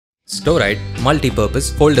Storite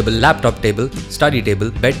Multipurpose Foldable Laptop Table, Study Table,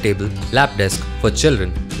 Bed Table, Lap Desk for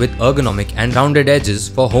children with ergonomic and rounded edges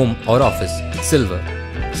for home or office. Silver.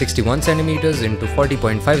 61 cm into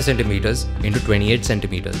 40.5 cm into 28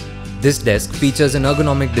 cm. This desk features an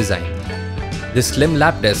ergonomic design. This slim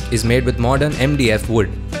lap desk is made with modern MDF wood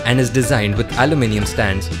and is designed with aluminium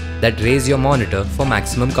stands that raise your monitor for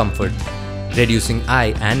maximum comfort, reducing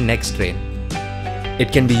eye and neck strain.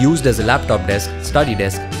 It can be used as a laptop desk, study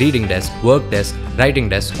desk, reading desk, work desk, writing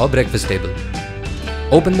desk or breakfast table.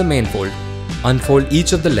 Open the main fold, unfold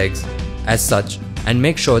each of the legs as such and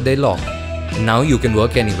make sure they lock. Now you can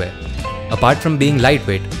work anywhere. Apart from being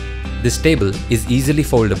lightweight, this table is easily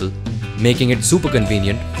foldable, making it super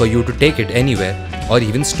convenient for you to take it anywhere or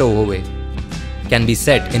even stow away. Can be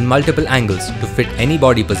set in multiple angles to fit any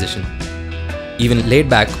body position. Even laid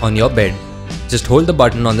back on your bed, just hold the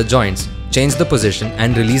button on the joints, change the position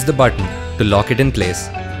and release the button to lock it in place.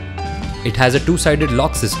 It has a two-sided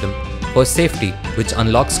lock system for safety which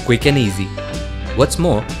unlocks quick and easy. What's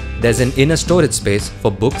more, there's an inner storage space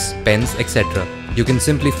for books, pens, etc. You can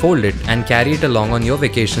simply fold it and carry it along on your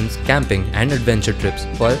vacations, camping and adventure trips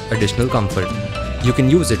for additional comfort. You can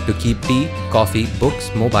use it to keep tea, coffee,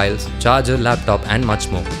 books, mobiles, charger, laptop and much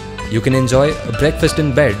more. You can enjoy a breakfast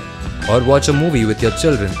in bed or watch a movie with your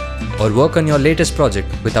children or work on your latest project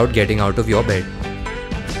without getting out of your bed.